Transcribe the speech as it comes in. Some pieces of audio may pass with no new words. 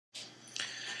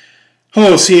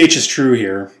Hello, CHistrue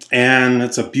here, and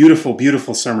it's a beautiful,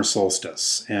 beautiful summer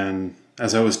solstice. And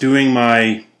as I was doing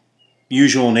my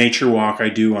usual nature walk I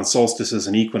do on solstices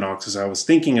and equinoxes, I was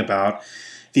thinking about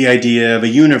the idea of a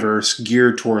universe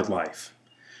geared toward life.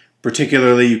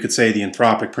 Particularly, you could say the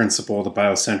Anthropic Principle, the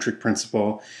biocentric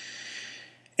principle.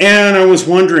 And I was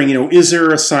wondering, is there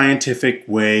a scientific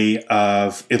way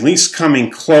of at least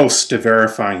coming close to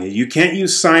verifying it? You can't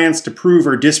use science to prove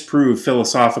or disprove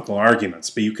philosophical arguments,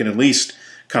 but you can at least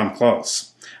come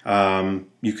close.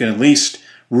 You can at least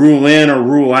rule in or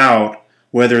rule out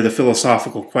whether the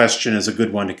philosophical question is a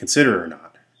good one to consider or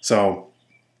not. So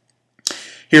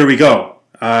here we go.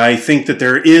 I think that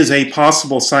there is a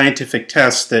possible scientific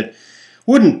test that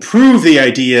wouldn't prove the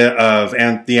idea of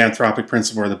the Anthropic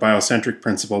Principle or the biocentric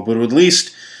principle, but at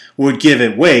least would give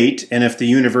it weight, and if the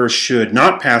universe should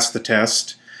not pass the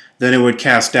test, then it would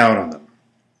cast doubt on them.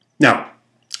 Now,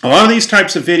 a lot of these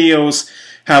types of videos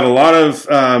have a lot of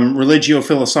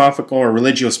religio-philosophical or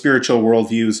religio-spiritual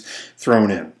worldviews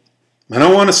thrown in. I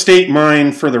don't want to state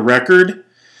mine for the record,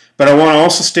 but I want to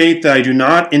also state that I do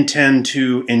not intend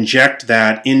to inject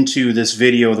that into this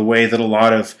video the way that a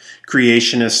lot of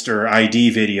creationist or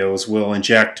ID videos will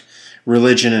inject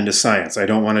religion into science. I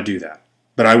don't want to do that.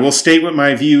 But I will state what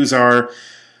my views are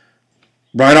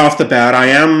right off the bat. I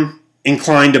am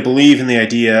inclined to believe in the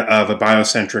idea of a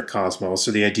biocentric cosmos,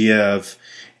 or the idea of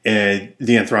the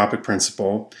Anthropic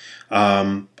Principle.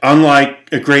 Unlike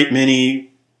a great many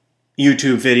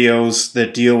YouTube videos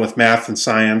that deal with math and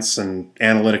science and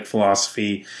analytic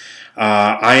philosophy,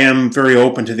 I am very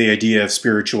open to the idea of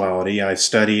spirituality. I've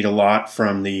studied a lot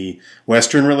from the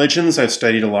Western religions. I've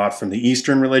studied a lot from the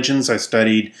Eastern religions. I've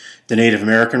studied the Native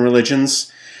American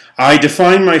religions. I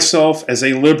define myself as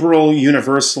a liberal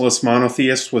universalist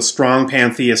monotheist with strong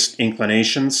pantheist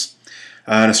inclinations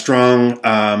and a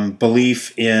strong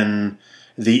belief in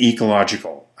the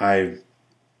ecological.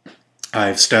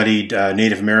 I've studied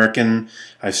Native American,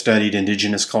 I've studied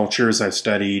indigenous cultures, I've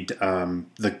studied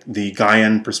the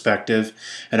Gaian perspective,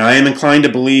 and I am inclined to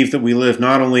believe that we live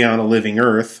not only on a living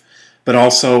Earth, but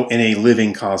also in a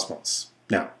living cosmos.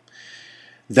 Now,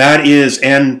 that is,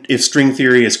 and if string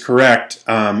theory is correct,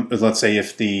 let's say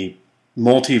if the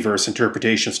multiverse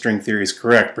interpretation of string theory is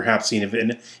correct, perhaps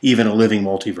even a living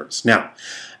multiverse. Now,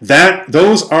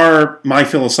 those are my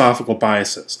philosophical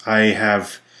biases.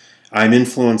 I'm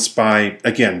influenced by,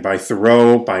 again, by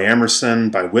Thoreau, by Emerson,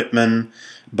 by Whitman,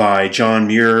 by John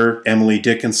Muir, Emily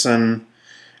Dickinson,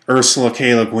 Ursula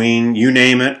K. Le Guin, you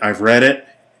name it, I've read it,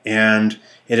 and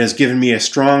it has given me a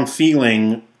strong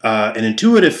feeling, an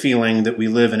intuitive feeling that we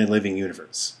live in a living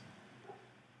universe.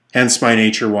 Hence my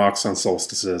nature walks on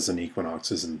solstices and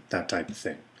equinoxes and that type of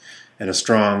thing, and a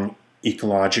strong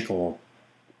ecological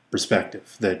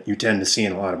perspective that you tend to see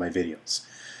in a lot of my videos.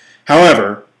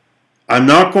 However, I'm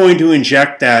not going to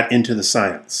inject that into the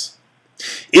science.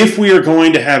 If we are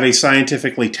going to have a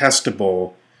scientifically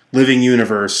testable living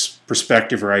universe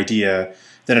perspective or idea,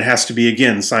 then it has to be,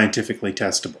 again, scientifically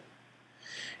testable.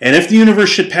 And if the universe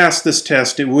should pass this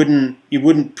test, it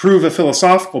wouldn't prove a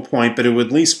philosophical point, but it would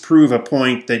at least prove a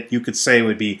point that you could say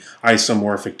would be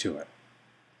isomorphic to it.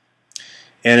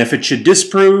 And if it should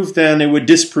disprove, then it would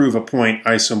disprove a point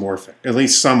isomorphic, at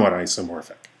least somewhat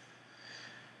isomorphic.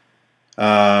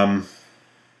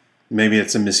 Maybe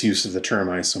it's a misuse of the term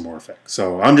isomorphic.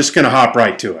 So I'm just going to hop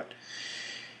right to it.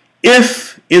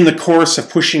 If in the course of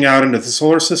pushing out into the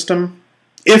solar system,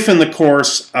 if in the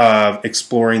course of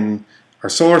exploring our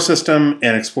solar system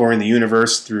and exploring the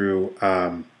universe through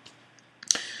the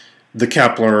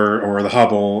Kepler or the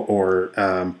Hubble, or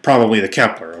probably the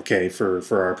Kepler, okay, for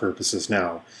our purposes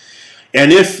now.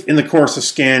 And if in the course of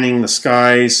scanning the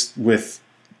skies with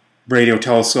radio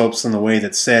telescopes in the way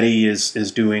that SETI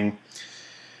is doing,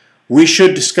 we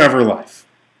should discover life.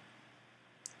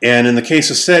 And in the case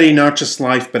of SETI, not just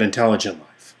life, but intelligent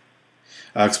life.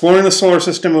 Exploring the solar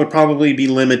system would probably be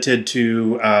limited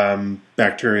to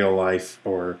bacterial life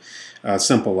or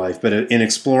simple life. But in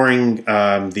exploring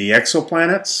the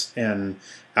exoplanets and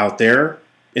out there,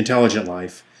 intelligent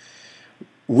life,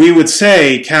 we would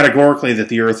say categorically that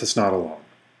the Earth is not alone.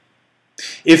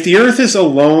 If the Earth is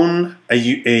alone,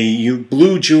 a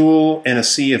blue jewel in a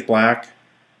sea of black,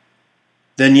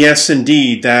 then yes,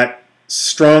 indeed, that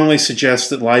strongly suggests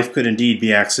that life could indeed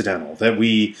be accidental. That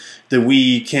we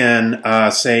can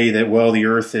say that, well, the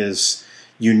Earth is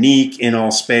unique in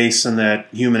all space, and that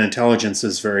human intelligence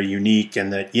is very unique,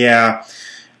 and that, yeah,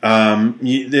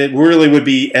 it really would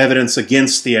be evidence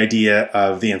against the idea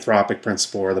of the Anthropic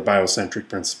Principle or the biocentric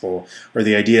principle or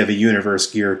the idea of a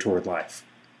universe geared toward life.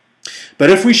 But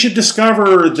if we should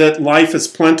discover that life is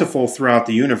plentiful throughout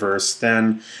the universe,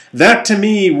 then that to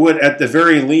me would at the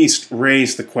very least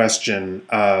raise the question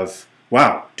of,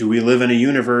 wow, do we live in a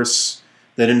universe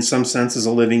that in some sense is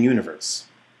a living universe?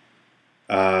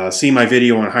 See my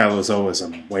video on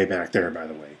hylozoism way back there, by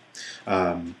the way,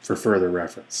 for further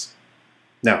reference.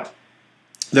 Now,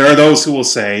 there are those who will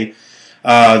say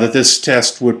that this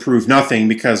test would prove nothing,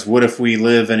 because what if we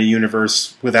live in a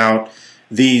universe without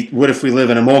what if we live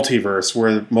in a multiverse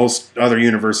where most other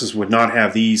universes would not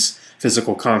have these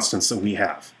physical constants that we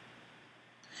have?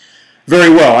 Very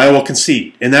well, I will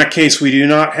concede. In that case, we do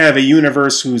not have a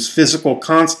universe whose physical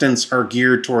constants are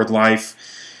geared toward life.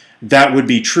 That would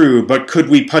be true, but could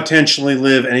we potentially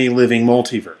live in a living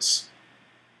multiverse?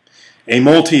 A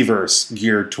multiverse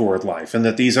geared toward life, and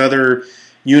that these other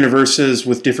universes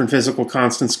with different physical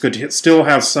constants could still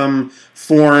have some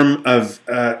form of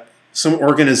some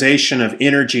organization of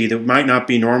energy that might not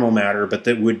be normal matter, but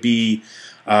that would be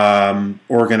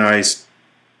organized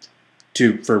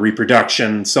for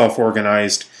reproduction,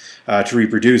 self-organized to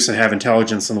reproduce and have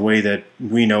intelligence in the way that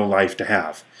we know life to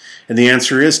have. And the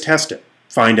answer is test it,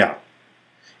 find out.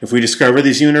 If we discover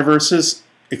these universes,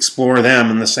 explore them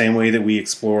in the same way that we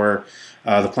explore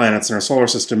the planets in our solar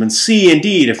system, and see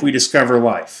indeed if we discover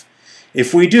life.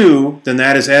 If we do, then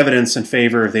that is evidence in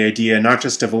favor of the idea not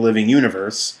just of a living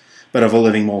universe, but of a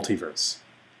living multiverse.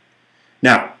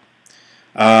 Now,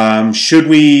 should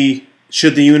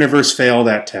the universe fail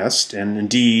that test, and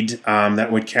indeed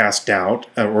that would cast doubt,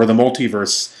 or the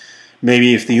multiverse,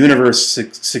 maybe if the universe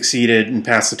succeeded and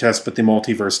passed the test but the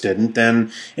multiverse didn't, then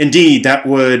indeed that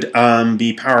would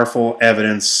be powerful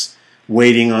evidence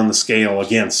weighting on the scale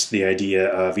against the idea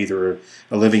of either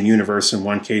a living universe in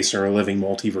one case or a living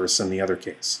multiverse in the other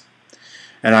case.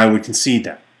 And I would concede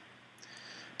that.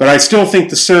 But I still think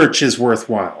the search is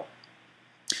worthwhile.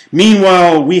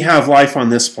 Meanwhile, we have life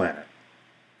on this planet.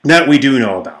 That we do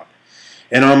know about.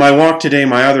 And on my walk today,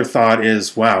 my other thought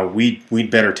is, wow,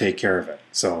 we'd better take care of it.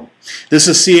 So, this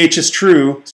is CHistrue.